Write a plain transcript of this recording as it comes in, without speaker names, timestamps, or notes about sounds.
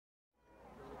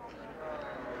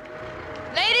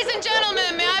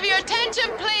have your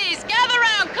attention, please? Gather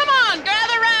round. Come on,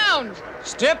 gather round.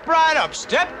 Step right up,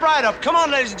 step right up. Come on,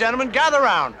 ladies and gentlemen, gather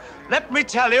round. Let me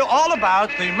tell you all about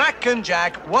the Mac and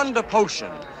Jack Wonder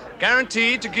Potion.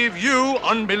 Guaranteed to give you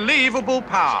unbelievable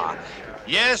power.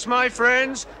 Yes, my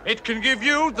friends, it can give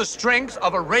you the strength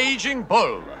of a raging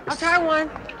bull. I'll try one.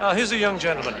 Here's a young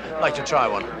gentleman. Like to try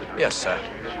one. Yes, sir.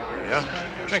 Here you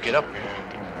go. Drink it up.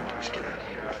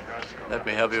 Let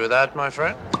me help you with that, my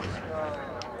friend.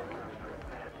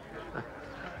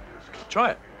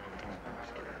 Try it.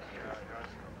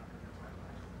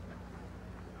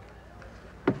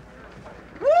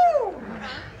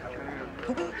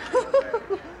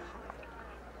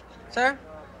 Sir?